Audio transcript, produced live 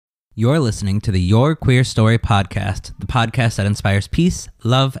You're listening to the Your Queer Story podcast, the podcast that inspires peace,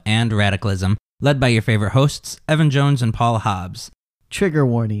 love, and radicalism, led by your favorite hosts, Evan Jones and Paul Hobbs. Trigger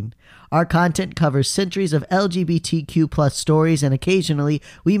warning. Our content covers centuries of LGBTQ+ stories, and occasionally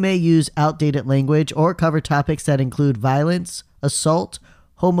we may use outdated language or cover topics that include violence, assault,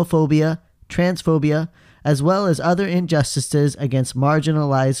 homophobia, transphobia, as well as other injustices against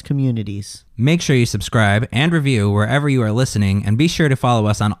marginalized communities. Make sure you subscribe and review wherever you are listening, and be sure to follow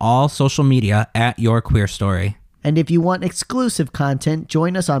us on all social media at Your Queer Story. And if you want exclusive content,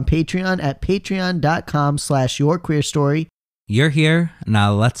 join us on Patreon at patreon.com/yourqueerstory. You're here,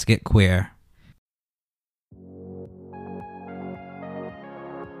 now let's get queer.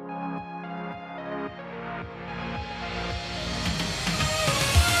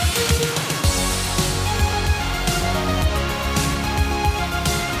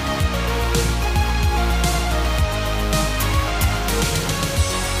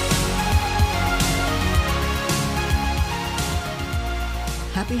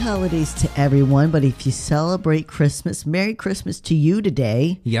 Happy holidays to everyone, but if you celebrate Christmas, Merry Christmas to you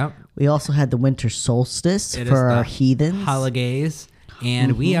today. Yep. We also had the winter solstice It for is our the heathens. Holidays,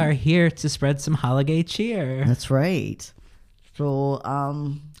 and we are here to spread some holiday cheer. That's right. So,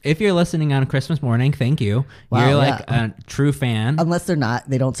 If you're listening on Christmas morning, thank you. Wow, You're like yeah. a true fan. unless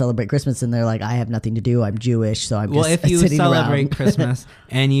they don't celebrate Christmas and they're like, I have nothing to do, I'm Jewish, so I'm Well, just if you sitting celebrate around. Christmas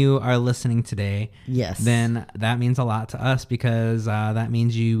and you are listening today, Yes. then that means a lot to us, because that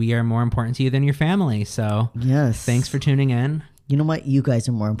means we are more important to you than your family. So Yes. thanks for tuning in. You know what? You guys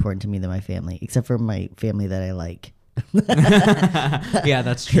are more important to me than my family, except for my family that I like. Yeah,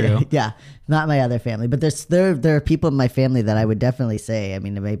 that's true. Yeah, not my other family, but there are people in my family that I would definitely say, I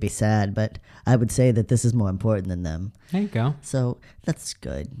mean, it may be sad, but I would say that this is more important than them. There you go. So that's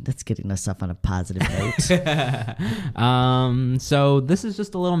good. That's getting us off on a positive note. So this is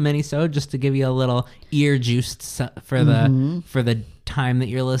just a little mini-sode just to give you a little ear juice for the time that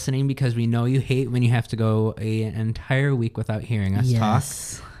you're listening, because we know you hate when you have to go an entire week without hearing us talk.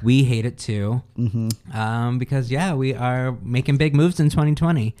 We hate it too, because we are making big moves in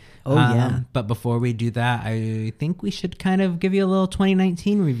 2020. Oh, yeah. But before we do that, I think we should kind of give you a little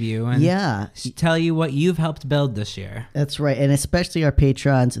 2019 review and tell you what you've helped build this year. That's right. And especially our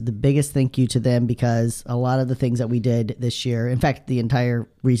patrons, the biggest thank you to them, because a lot of the things that we did this year, in fact, the entire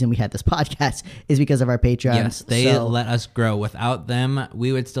reason we had this podcast is because of our patrons. Yes, they let us grow. Without them,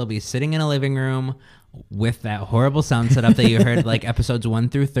 we would still be sitting in a living room with that horrible sound setup that you heard, like episodes 1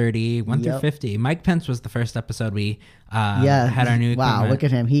 through 30, 1 through 50. Mike Pence was the first episode we had our new Wow, equipment. look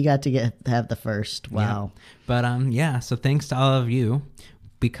at him. He got to have the first. Wow. Yeah. But so thanks to all of you.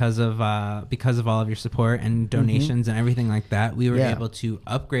 Because of all of your support and donations and everything like that, we were able to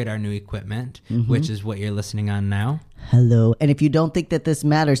upgrade our new equipment, which is what you're listening on now. Hello. And if you don't think that this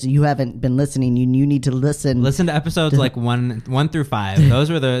matters, you haven't been listening, you need to listen. Listen to episodes like 1 through 5.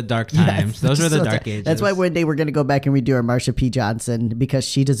 Those were the dark times. Those were the dark ages. That's why one day we're going to go back and redo our Marsha P. Johnson, because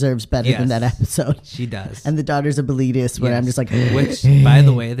she deserves better than that episode. She does. And the Daughters of Bilitis, where I'm just like... Which, by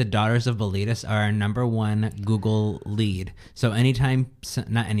the way, the Daughters of Bilitis are our #1 Google lead. So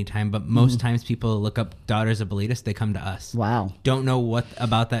not anytime, but most times people look up Daughters of Bilitis, they come to us. Wow. Don't know what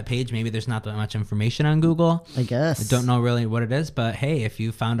about that page. Maybe there's not that much information on Google. I guess. Don't know really what it is, but hey, if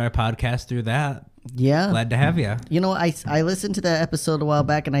you found our podcast through that, glad to have you. You know, I listened to that episode a while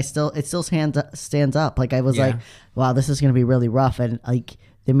back, and it still stands up. Like, I was like, wow, this is going to be really rough, and like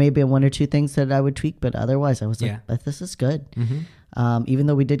there may be 1 or 2 things that I would tweak, but otherwise I was like, this is good. Even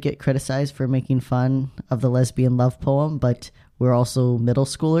though we did get criticized for making fun of the lesbian love poem, but we're also middle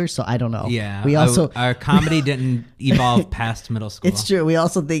schoolers, so I don't know. Yeah, we also our comedy didn't evolve past middle school. It's true. We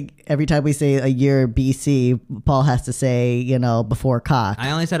also think every time we say a year BC, Paul has to say, before cock. I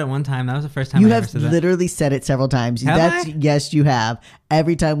only said it one time. That was the first time You I ever have said that. literally said it several times. I? Yes, you have.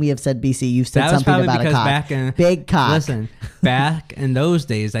 Every time we have said BC, you've said That was something probably about a because cock. back in Big cock. Listen, back in those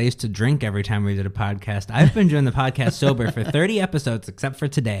days, I used to drink every time we did a podcast. I've been doing the podcast sober for 30 episodes, except for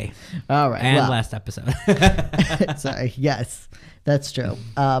today. All right. And last episode. Sorry. Yes, that's true.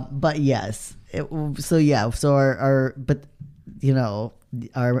 But yes. So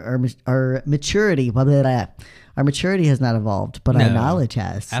our maturity, blah, blah, blah. Our maturity has not evolved, but our knowledge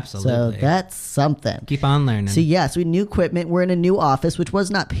has. Absolutely. So that's something. Keep on learning. So yes, we new equipment. We're in a new office, which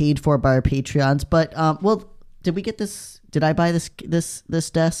was not paid for by our Patreons. But did we get this? Did I buy this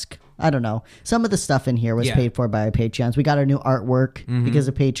desk? I don't know. Some of the stuff in here was paid for by our Patreons. We got our new artwork because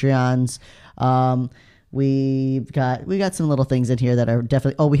of Patreons. We got some little things in here that are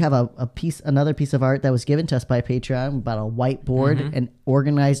definitely. Oh, we have another piece of art that was given to us by Patreon. We bought a whiteboard and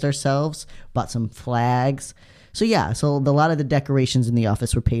organized ourselves. Bought some flags. yeah, so a lot of the decorations in the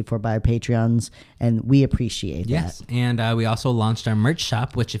office were paid for by our Patreons, and we appreciate that. Yes, and we also launched our merch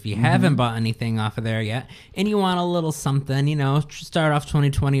shop, which if you haven't bought anything off of there yet, and you want a little something, start off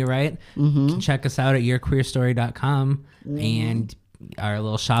 2020 right, you can check us out at yourqueerstory.com, and our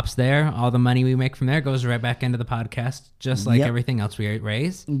little shop's there. All the money we make from there goes right back into the podcast, just like everything else we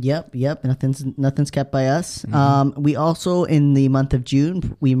raise. Yep. Nothing's kept by us. We also, in the month of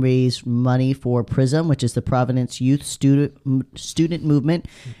June, we raised money for PRISM, which is the Providence Youth Student Movement,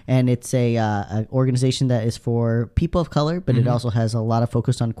 and it's a organization that is for people of color, but it also has a lot of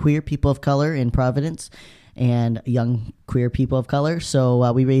focus on queer people of color in Providence and young queer people of color. So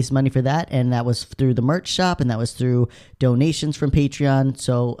we raised money for that, and that was through the merch shop, and that was through donations from Patreon.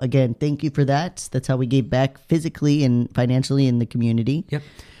 So again, thank you for that. That's how we gave back physically and financially in the community. Yep.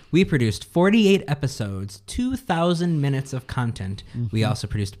 We produced 48 episodes, 2,000 minutes of content. We also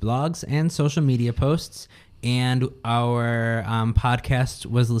produced blogs and social media posts, and our podcast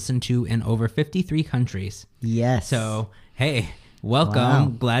was listened to in over 53 countries. Yes. So, hey, welcome. Wow.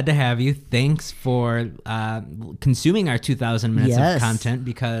 Glad to have you. Thanks for consuming our 2,000 minutes of content,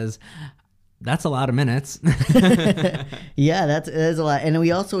 because that's a lot of minutes. Yeah, that is a lot. And we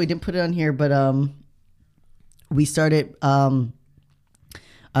didn't put it on here, but we started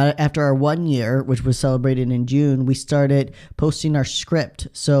after our 1 year, which was celebrated in June, we started posting our script.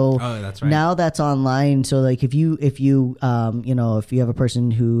 So that's right. Now that's online. So like if you if you have a person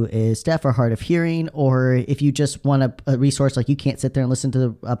who is deaf or hard of hearing, or if you just want a resource, like you can't sit there and listen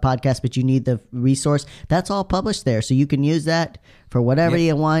to a podcast, but you need the resource, that's all published there. So you can use that for whatever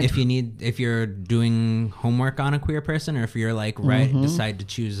you want. If you're doing homework on a queer person, or if you're like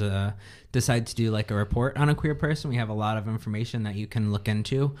decide to do like a report on a queer person, we have a lot of information that you can look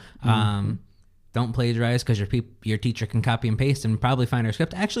into. Don't plagiarize, because your teacher can copy and paste and probably find our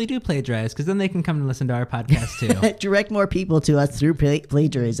script. Actually do plagiarize, because then they can come and listen to our podcast too. Direct more people to us through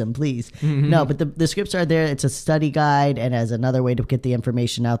plagiarism, please. No, but the scripts are there. It's a study guide, and as another way to get the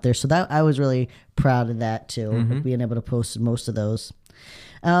information out there. So that I was really proud of that too, of being able to post most of those.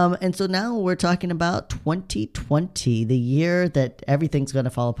 And so now we're talking about 2020, the year that everything's going to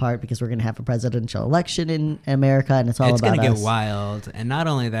fall apart, because we're going to have a presidential election in America, and it's about us. It's going to get wild. And not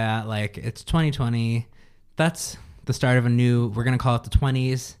only that, like, it's 2020. That's the start of we're going to call it the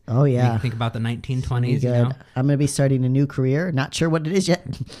 20s. Oh, yeah. You can think about the 1920s, I'm going to be starting a new career. Not sure what it is yet,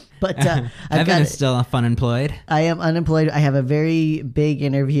 but Evan is still unemployed. I am unemployed. I have a very big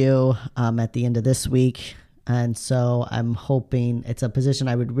interview at the end of this week. And so I'm hoping it's a position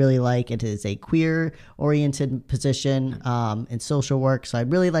I would really like. It is a queer-oriented position in social work, so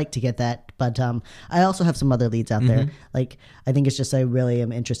I'd really like to get that. But I also have some other leads out there. Like, I think it's just I really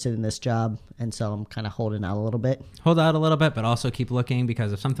am interested in this job, and so I'm kind of holding out a little bit. Hold out a little bit, but also keep looking,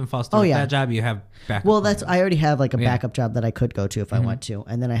 because if something falls through with that job, you have backup. Well, I already have like a backup job that I could go to if I want to,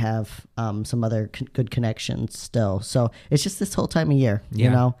 and then I have some other good connections still. So it's just this whole time of year,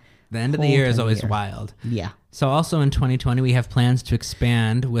 you know. The end of the year is always wild. Yeah. So also in 2020, we have plans to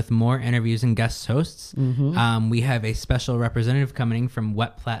expand with more interviews and guest hosts. We have a special representative coming from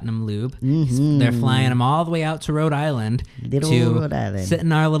Wet Platinum Lube. They're flying them all the way out to Rhode Island sit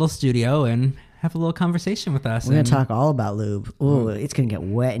in our little studio and have a little conversation with us. We're going to talk all about lube. Ooh, it's going to get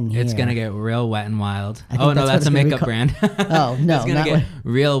wet in here. It's going to get real wet and wild. Oh, no, that's a makeup brand. Oh, no. It's going to get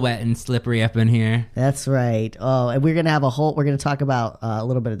real wet and slippery up in here. That's right. Oh, and we're going to have we're going to talk about a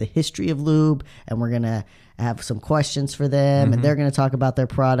little bit of the history of lube, and we're going to have some questions for them, and they're going to talk about their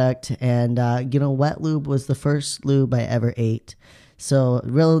product. And, Wet Lube was the first lube I ever ate. So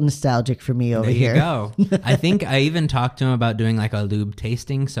real nostalgic for me over here. There you go. I think I even talked to him about doing like a lube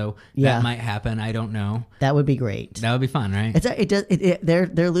tasting, so that might happen. I don't know. That would be great. That would be fun, right?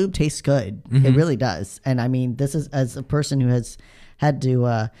 Their lube tastes good. It really does. And I mean, this is as a person who has had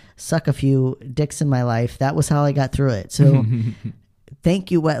to suck a few dicks in my life. That was how I got through it. So thank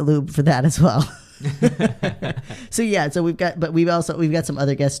you, Wet Lube, for that as well. So we've got some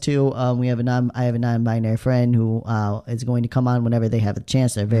other guests too. I have a non-binary friend who is going to come on whenever they have a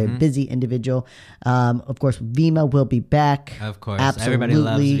chance. They're a very busy individual. Of course, Vima will be back. Of course,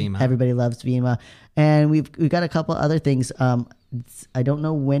 absolutely. Everybody loves Vima, and we've got a couple other things. I don't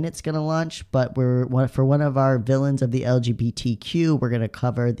know when it's going to launch, but for one of our villains of the LGBTQ, we're going to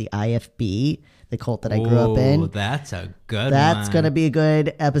cover the IFB, the cult that I grew up in. That's a good one. That's going to be a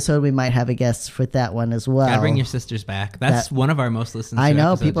good episode. We might have a guest for that one as well. Gotta bring your sisters back. That's one of our most listened to I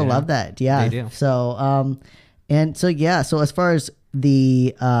know, episodes, people love that. Yeah. They do. So, so as far as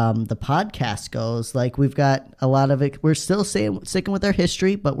the podcast goes, like we've got a lot of it. We're still sticking with our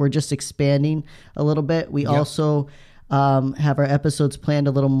history, but we're just expanding a little bit. We also have our episodes planned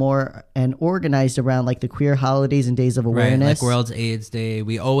a little more and organized around like the queer holidays and days of awareness. Right, like World's AIDS Day.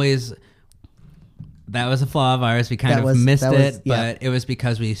 That was a flaw of ours. We kind of missed it, but it was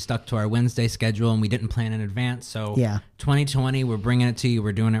because we stuck to our Wednesday schedule and we didn't plan in advance. So 2020, we're bringing it to you.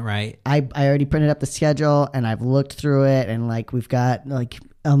 We're doing it right. I already printed up the schedule and I've looked through it, and like we've got like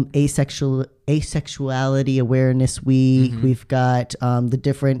asexuality awareness week. We've got the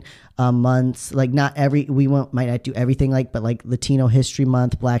different months. Like might not do everything, but like Latino History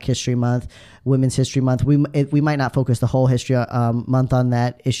Month, Black History Month, Women's History Month. We might not focus the whole history month on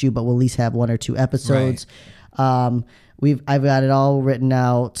that issue, but we'll at least have 1 or 2 episodes. Right. I've got it all written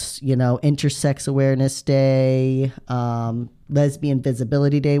out. Intersex Awareness Day, Lesbian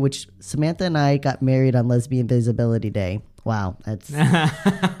Visibility Day, which Samantha and I got married on Lesbian Visibility Day. Wow, it's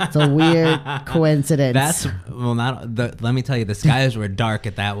a weird coincidence. Let me tell you, the skies were dark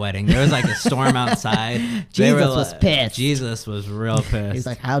at that wedding. There was like a storm outside. Jesus was pissed. Jesus was real pissed. He's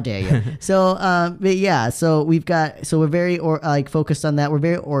like, "How dare you?" So, we're very focused on that. We're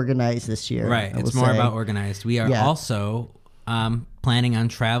very organized this year. Right, it's more about organized. We are also planning on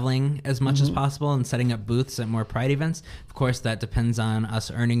traveling as much as possible and setting up booths at more Pride events. Of course, that depends on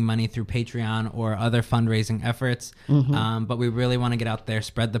us earning money through Patreon or other fundraising efforts. But we really want to get out there,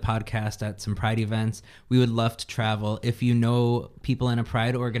 spread the podcast at some Pride events. We would love to travel. If you know people in a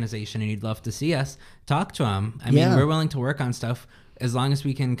Pride organization and you'd love to see us, talk to them. I mean, we're willing to work on stuff. As long as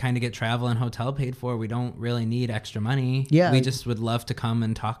we can kind of get travel and hotel paid for, we don't really need extra money. Yeah. We just would love to come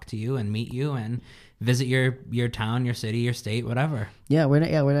and talk to you and meet you and visit your town, your city, your state, whatever. Yeah, we're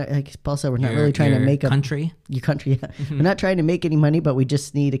not. Like Paul said, we're not really trying to make your country. Yeah. We're not trying to make any money, but we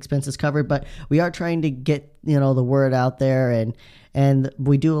just need expenses covered. But we are trying to get the word out there, and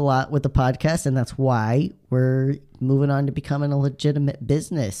we do a lot with the podcast, and that's why we're moving on to becoming a legitimate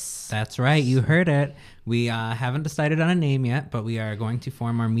business. That's right, you heard it. We haven't decided on a name yet, but we are going to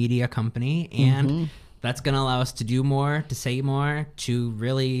form our media company, and that's going to allow us to do more, to say more, to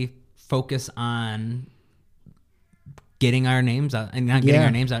really focus on getting our names out, and not getting our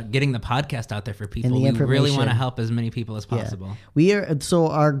names out, getting the podcast out there for people. We really want to help as many people as possible. So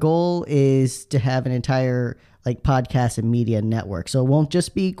our goal is to have an entire podcast and media network. So it won't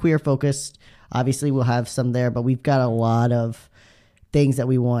just be queer focused. Obviously we'll have some there, but we've got a lot of things that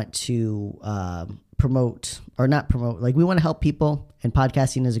we want to promote, or not promote. We want to help people, and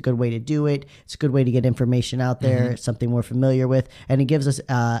podcasting is a good way to do it. It's a good way to get information out there, something we're familiar with, and it gives us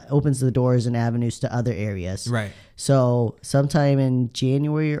opens the doors and avenues to other areas. Right. So sometime in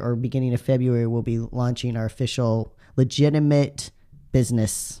January or beginning of February, we'll be launching our official legitimate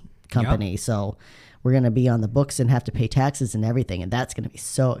business company. Yep. So we're going to be on the books and have to pay taxes and everything, and that's going to be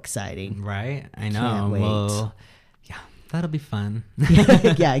so exciting. Right. I know. Can't wait. Well, that'll be fun.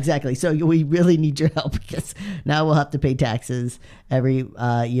 Yeah, exactly. So we really need your help, because now we'll have to pay taxes every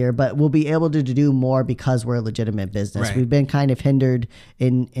year, but we'll be able to do more because we're a legitimate business. Right. We've been kind of hindered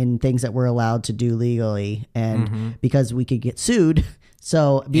in things that we're allowed to do legally, and because we could get sued.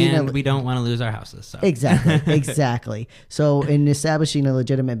 So we don't want to lose our houses. So. Exactly. So in establishing a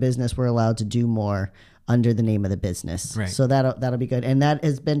legitimate business, we're allowed to do more under the name of the business. Right. So that'll be good. And that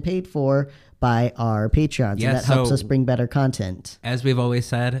has been paid for by our Patreons. Yeah, and that helps us bring better content. As we've always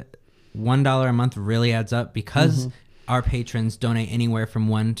said, $1 a month really adds up, because our patrons donate anywhere from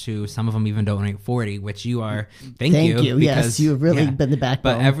 $1 to, some of them even donate $40, which you are. Thank you. Because, yes, you've really been the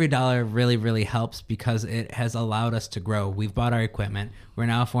backbone. But every dollar really, really helps, because it has allowed us to grow. We've bought our equipment. We're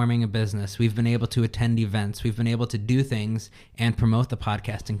now forming a business. We've been able to attend events. We've been able to do things and promote the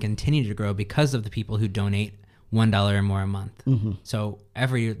podcast and continue to grow because of the people who donate $1 or more a month. So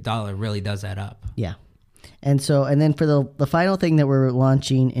every dollar really does add up. Yeah. And then for the final thing that we're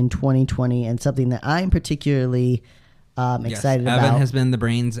launching in 2020, and something that I'm particularly excited about. Evan has been the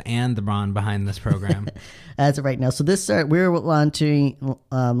brains and the brawn behind this program. As of right now. So we're launching,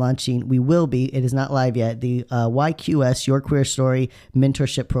 we will be, it is not live yet, the YQS, Your Queer Story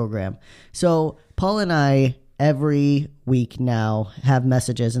Mentorship Program. So Paul and I, every week now, have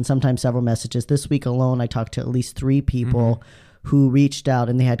messages, and sometimes several messages. This week alone, I talked to at least 3 people who reached out,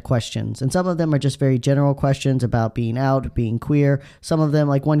 and they had questions. And some of them are just very general questions about being out, being queer. Some of them,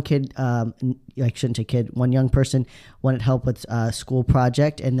 like one kid, one young person wanted help with a school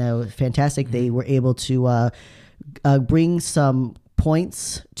project, and that was fantastic. They were able to bring some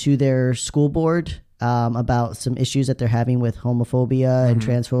points to their school board about some issues that they're having with homophobia and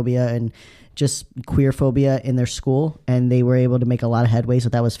transphobia and just queer phobia in their school, and they were able to make a lot of headway, so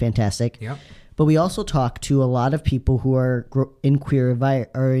that was fantastic. Yep. But we also talked to a lot of people who are in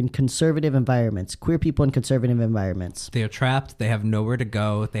in conservative environments, queer people in conservative environments. They are trapped, they have nowhere to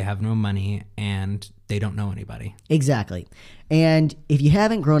go, they have no money, and they don't know anybody. Exactly. And if you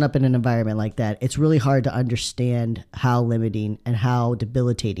haven't grown up in an environment like that, it's really hard to understand how limiting and how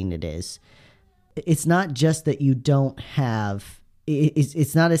debilitating it is. It's not just that you don't have,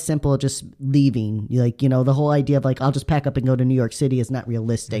 it's not as simple as just leaving. Like, you know, the whole idea of like, I'll just pack up and go to New York City is not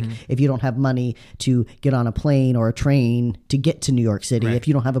realistic. If you don't have money to get on a plane or a train to get to New York City, if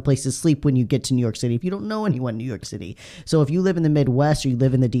you don't have a place to sleep when you get to New York City, if you don't know anyone in New York City. So if you live in the Midwest or you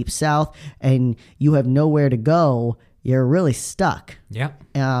live in the Deep South and you have nowhere to go, you're really stuck. Yeah.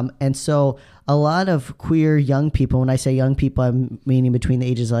 And so a lot of queer young people, when I say young people, I'm meaning between the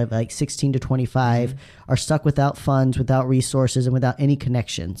ages of like 16 to 25, are stuck without funds, without resources, and without any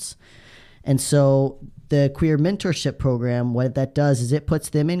connections. And so the Queer Mentorship Program, what that does is it puts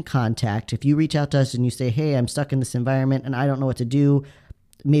them in contact. If you reach out to us and you say, hey, I'm stuck in this environment and I don't know what to do,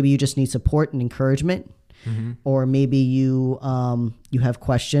 maybe you just need support and encouragement. Or maybe you you have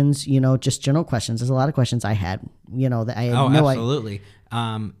questions, you know, just general questions. There's a lot of questions I had, you know, that I had absolutely.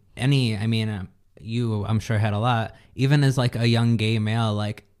 You, I'm sure, had a lot. Even as like a young gay male,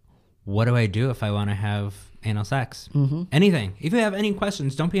 like, what do I do if I want to have anal sex? Anything. If you have any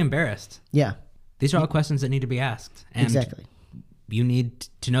questions, don't be embarrassed. Yeah. These are all questions that need to be asked. And exactly. You need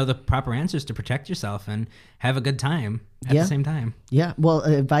to know the proper answers to protect yourself and have a good time at the same time. Yeah. Well,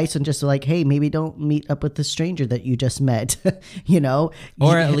 advice on just like, hey, maybe don't meet up with the stranger that you just met, you know?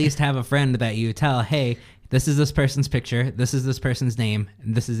 Or at least have a friend that you tell, hey, this is this person's picture, this is this person's name,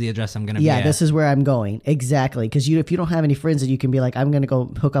 and this is the address I'm going to be at. Yeah, this is where I'm going. Exactly. Because if you don't have any friends that you can be like, I'm going to go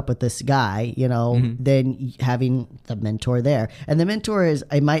hook up with this guy, you know, then having the mentor there. And the mentor is,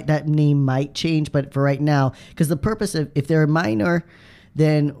 that name might change, but for right now, because the purpose of, if they're a minor,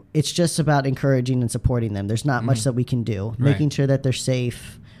 then it's just about encouraging and supporting them. There's not much that we can do. Making sure that they're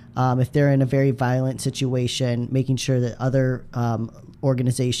safe. If they're in a very violent situation, making sure that other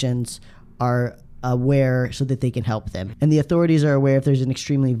organizations are aware so that they can help them. And the authorities are aware if there's an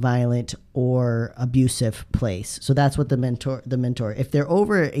extremely violent or abusive place. So that's what the mentor. If they're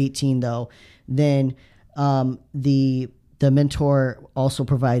over 18 though, then the mentor also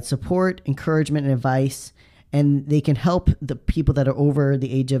provides support, encouragement, and advice. And they can help the people that are over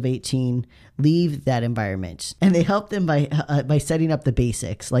the age of 18 leave that environment. And they help them by setting up the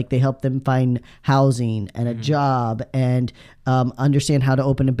basics. Like they help them find housing and a job and understand how to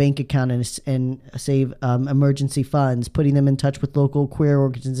open a bank account and save emergency funds, putting them in touch with local queer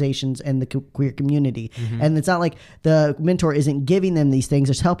organizations and the queer community. And it's not like the mentor isn't giving them these things,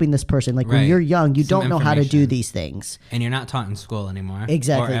 it's helping this person. Like when you're young, you don't know how to do these things. And you're not taught in school anymore.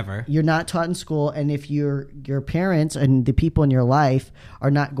 Exactly. Or ever. You're not taught in school. And if your parents and the people in your life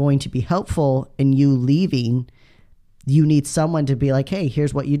are not going to be helpful in you leaving, you need someone to be like, hey,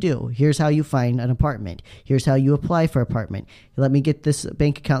 here's what you do. Here's how you find an apartment. Here's how you apply for an apartment. Let me get this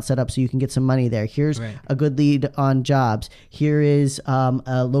bank account set up so you can get some money there. Here's a good lead on jobs. Here is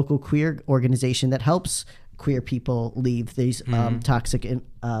a local queer organization that helps queer people leave these toxic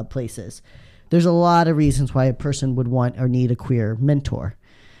places. There's a lot of reasons why a person would want or need a queer mentor.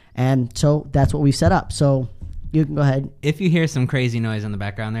 And so that's what we've set up. So you can go ahead. If you hear some crazy noise in the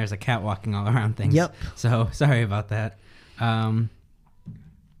background, there's a cat walking all around things. Yep. So sorry about that. Yeah,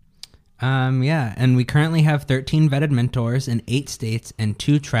 and we currently have 13 vetted mentors in 8 states and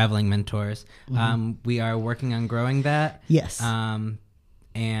 2 traveling mentors. We are working on growing that. Yes. And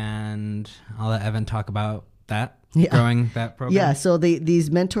I'll let Evan talk about that. Growing that program. Yeah, so these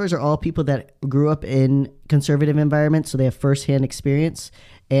mentors are all people that grew up in conservative environments, so they have firsthand experience,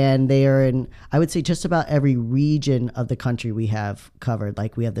 and they are in, I would say, just about every region of the country we have covered.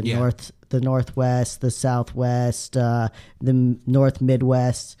 Like we have the north, the northwest, the southwest, the north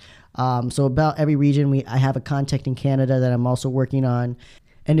Midwest. So about every region. I have a contact in Canada that I'm also working on.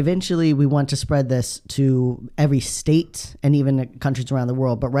 And eventually we want to spread this to every state and even countries around the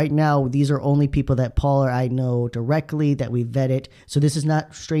world. But right now, these are only people that Paul or I know directly, that we've vetted. So this is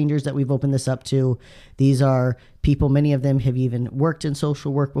not strangers that we've opened this up to. These are people, many of them have even worked in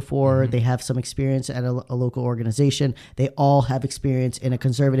social work before. They have some experience at a local organization. They all have experience in a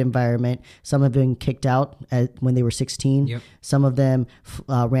conservative environment. Some have been kicked out when they were 16. Yep. Some of them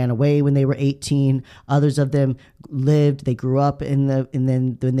ran away when they were 18. Others of them lived, they grew up and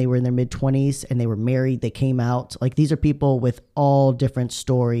then when they were in their mid-20s and they were married, they came out. Like these are people with all different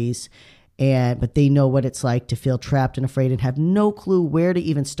stories. But they know what it's like to feel trapped and afraid and have no clue where to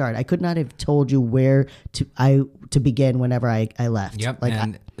even start. I could not have told you where to begin whenever I left. Yep, like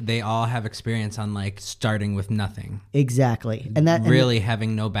and they all have experience on like starting with nothing. Exactly, and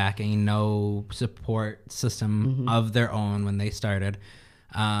having no backing, no support system of their own when they started.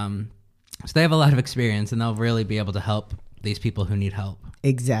 So they have a lot of experience, and they'll really be able to help these people who need help.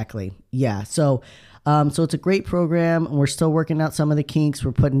 Exactly. Yeah. So So it's a great program. We're still working out some of the kinks.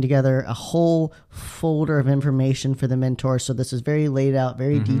 We're putting together a whole folder of information for the mentor. So this is very laid out,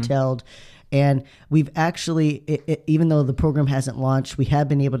 very detailed. And we've actually, even though the program hasn't launched, we have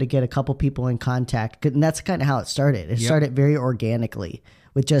been able to get a couple people in contact. And that's kind of how it started. It started very organically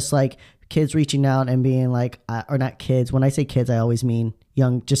with just like kids reaching out and being like, or not kids. When I say kids, I always mean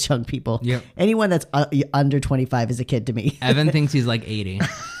young people. Yep. Anyone that's under 25 is a kid to me. Evan thinks he's like 80.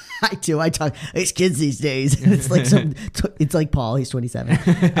 I do. I talk. It's kids these days. It's like it's like Paul. He's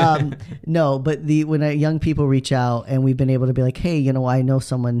 27. No, but when young people reach out and we've been able to be like, hey, I know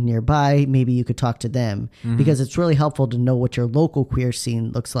someone nearby. Maybe you could talk to them because it's really helpful to know what your local queer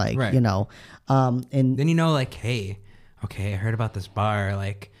scene looks like. Right. And then like, hey, okay, I heard about this bar.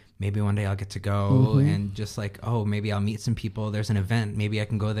 Like, maybe one day I'll get to go and just like, oh, maybe I'll meet some people. There's an event. Maybe I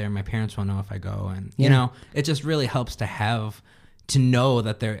can go there. My parents won't know if I go. And it just really helps to know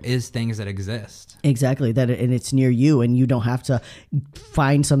that there is things that exist. Exactly. And it's near you and you don't have to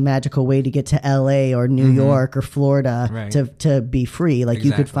find some magical way to get to LA or New York or Florida to be free. Like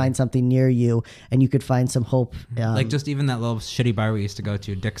you could find something near you and you could find some hope. Like just even that little shitty bar we used to go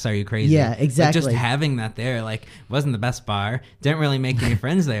to, Dick's Are You Crazy? Yeah, exactly. Like just having that there, like wasn't the best bar. Didn't really make any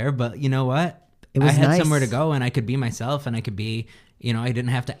friends there, but you know what? It was I had nice. somewhere to go and I could be myself and I could be, I didn't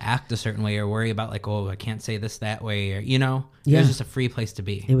have to act a certain way or worry about like, oh, I can't say this that way or, it was just a free place to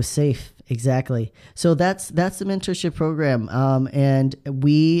be. It was safe. Exactly. So that's the mentorship program. And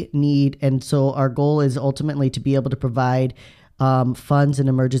we need, and so our goal is ultimately to be able to provide funds in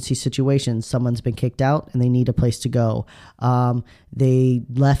emergency situations. Someone's been kicked out and they need a place to go. They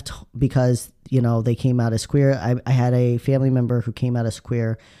left because, they came out as queer. I had a family member who came out as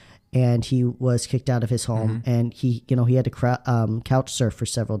queer and he was kicked out of his home and he had to couch surf for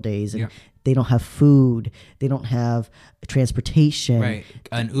several days and they don't have food. They don't have transportation. Right.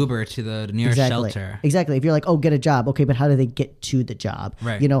 An Uber to the nearest shelter. Exactly. If you're like, oh, get a job. Okay, but how do they get to the job?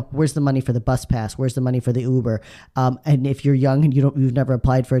 Right. Where's the money for the bus pass? Where's the money for the Uber? And if you're young and you've never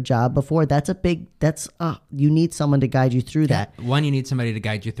applied for a job before, you need someone to guide you through that. One, you need somebody to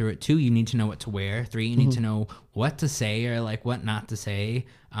guide you through it. Two, you need to know what to wear. Three, you need to know what to say or like what not to say.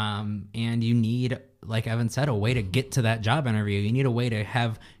 And you need, like Evan said, a way to get to that job interview. You need a way to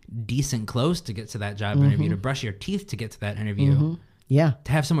have decent clothes to get to that job interview, to brush your teeth to get to that interview. Yeah.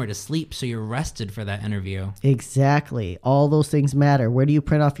 To have somewhere to sleep so you're rested for that interview. Exactly. All those things matter. Where do you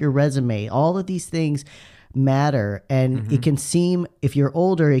print off your resume? All of these things matter. And it can seem, if you're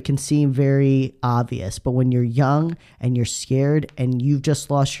older, it can seem very obvious. But when you're young and you're scared and you've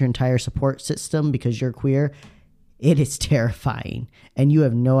just lost your entire support system because you're queer, it is terrifying and you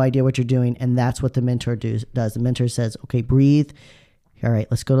have no idea what you're doing. And that's what the mentor does. The mentor says, okay, breathe. All right,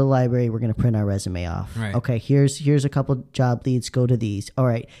 let's go to the library. We're going to print our resume off. Right. Okay, here's a couple job leads. Go to these. All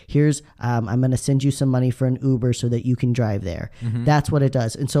right, here's I'm going to send you some money for an Uber so that you can drive there. That's what it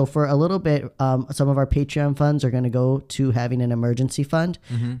does. And so for a little bit, some of our Patreon funds are going to go to having an emergency fund.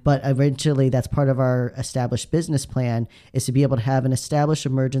 But eventually, that's part of our established business plan is to be able to have an established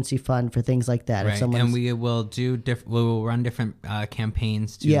emergency fund for things like that. Right. And we will we'll run different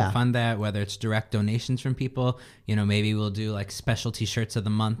campaigns to fund that, whether it's direct donations from people. Maybe we'll do like specialty shirts of the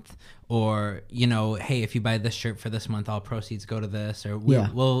month or, hey, if you buy this shirt for this month, all proceeds go to this or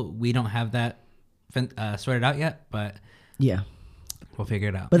we don't have that sorted out yet, but we'll figure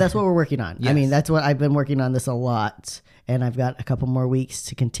it out. But that's what we're working on. Yes. I mean, that's what I've been working on this a lot and I've got a couple more weeks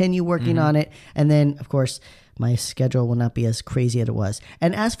to continue working on it. And then of course my schedule will not be as crazy as it was.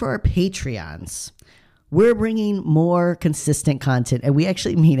 And as for our Patreons, we're bringing more consistent content, and we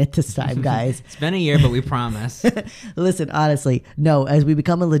actually mean it this time, guys. It's been a year, but we promise. Listen, honestly, no, as we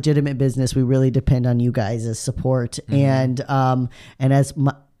become a legitimate business, we really depend on you guys' support. And as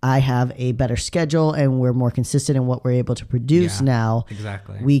I have a better schedule and we're more consistent in what we're able to produce now,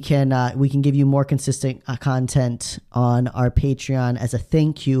 exactly, we can give you more consistent content on our Patreon as a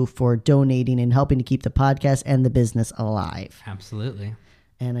thank you for donating and helping to keep the podcast and the business alive. Absolutely.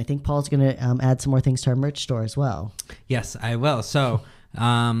 And I think Paul's going to add some more things to our merch store as well. Yes, I will. So, if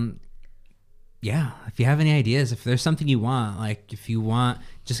you have any ideas, if there's something you want,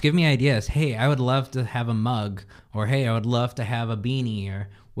 just give me ideas. Hey, I would love to have a mug, or hey, I would love to have a beanie, or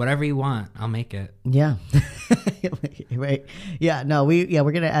whatever you want. I'll make it. Yeah. Right. Yeah. No, we're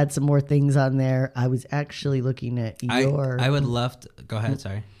going to add some more things on there. I was actually looking at your... I would love to... Go ahead.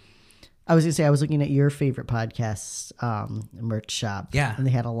 Sorry. I was going to say, I was looking at your favorite podcast's merch shop. Yeah. And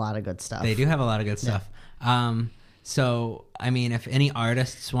they had a lot of good stuff. They do have a lot of good stuff. So, if any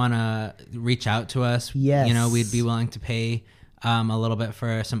artists want to reach out to us, yes, we'd be willing to pay a little bit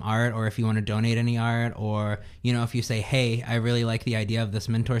for some art, or if you want to donate any art, or, you know, if you say, hey, I really like the idea of this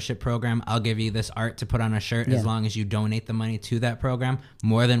mentorship program, I'll give you this art to put on a shirt as long as you donate the money to that program,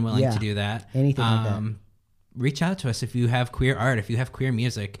 more than willing to do that. Anything like that. Reach out to us if you have queer art, if you have queer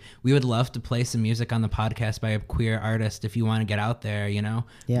music. We would love to play some music on the podcast by a queer artist if you want to get out there, you know.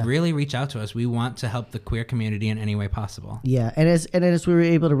 Really reach out to us. We want to help the queer community in any way possible. And as we were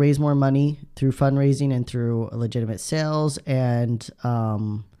able to raise more money through fundraising and through legitimate sales, and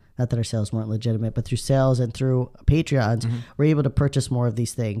not that our sales weren't legitimate, but through sales and through Patreons, we're able to purchase more of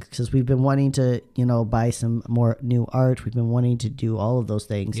these things, because we've been wanting to, you know, buy some more new art. We've been wanting to do all of those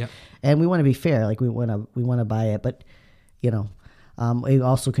things, and we want to be fair. Like we want to buy it, but you know, we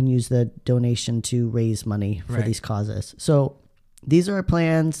also can use the donation to raise money for these causes. So these are our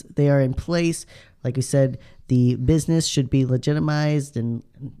plans. They are in place. Like we said, the business should be legitimized in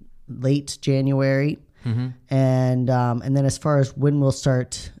late January, and then as far as when we'll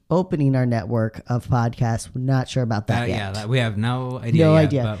start opening our network of podcasts, we're not sure about that yet. We have no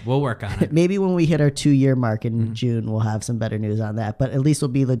idea. But we'll work on it. Maybe when we hit our 2-year mark in June, we'll have some better news on that. But at least we'll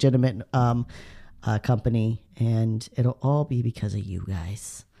be a legitimate company, and it'll all be because of you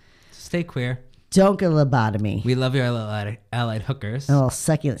guys. Stay queer. Don't get a lobotomy. We love your allied hookers. And a little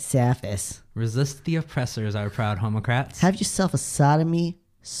succulent sapphists. Resist the oppressors, our proud homocrats. Have yourself a sodomy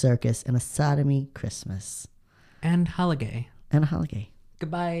circus and a sodomy Christmas. And holiday.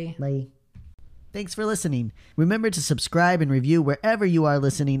 Goodbye. Bye. Thanks for listening. Remember to subscribe and review wherever you are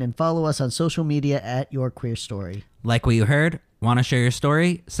listening, and follow us on social media at Your Queer Story. Like what you heard? Want to share your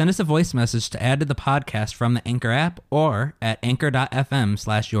story? Send us a voice message to add to the podcast from the Anchor app, or at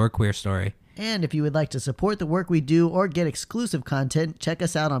anchor.fm/yourqueerstory. And if you would like to support the work we do or get exclusive content, check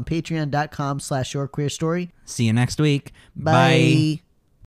us out on patreon.com/yourqueerstory. See you next week. Bye.